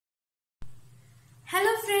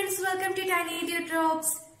friends, welcome to Tiny Drops.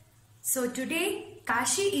 So today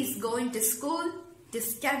Kashi is going to school to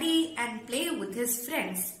study and play with his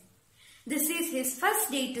friends. This is his first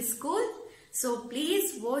day to school, so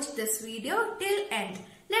please watch this video till end.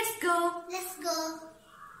 Let's go. Let's go.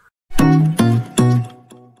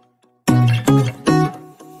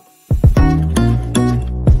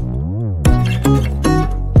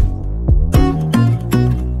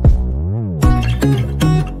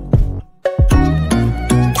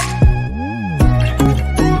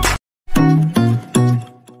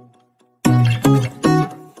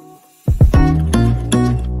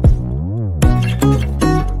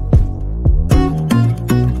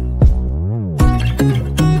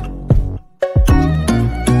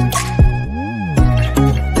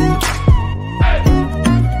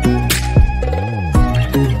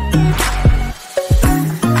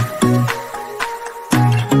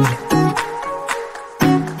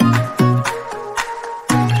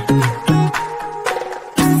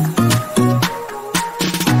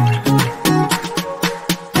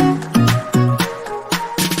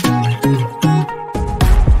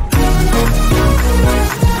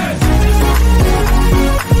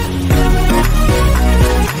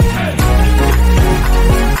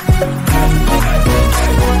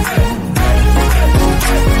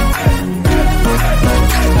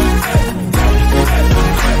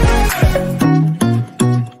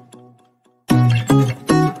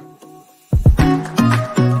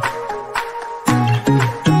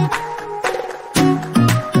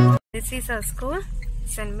 This is our school,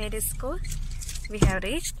 St. Mary's School. We have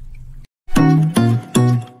reached.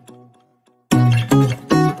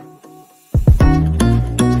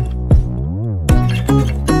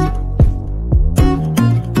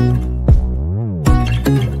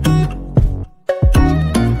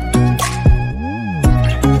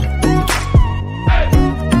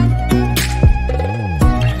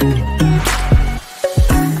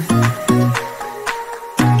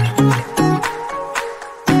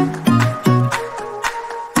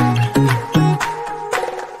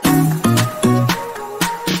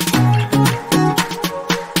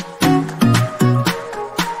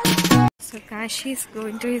 So Kashi is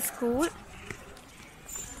going to his school,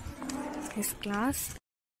 his class.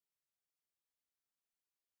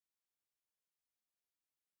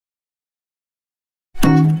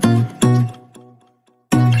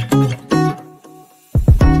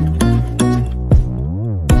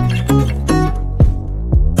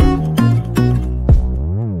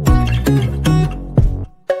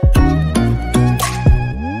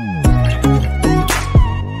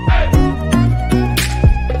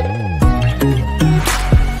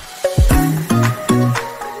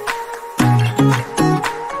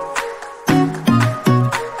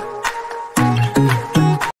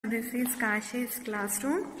 This is Kashi's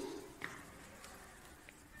classroom.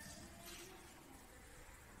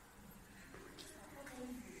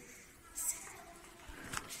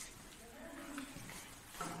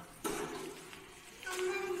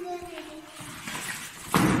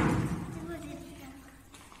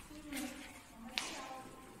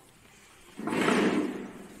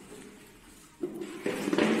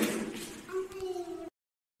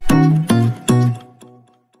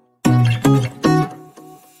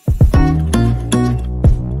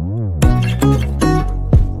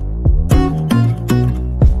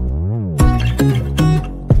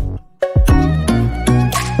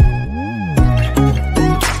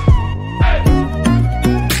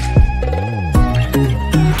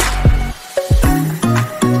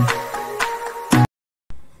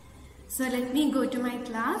 So let me go to my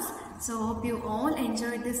class. So hope you all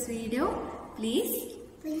enjoyed this video. Please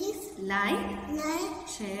like,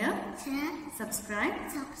 share, subscribe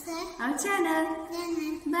our channel.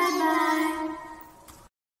 Bye bye.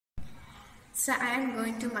 So I am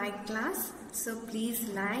going to my class. So please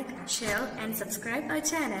like, share and subscribe our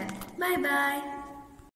channel. Bye bye.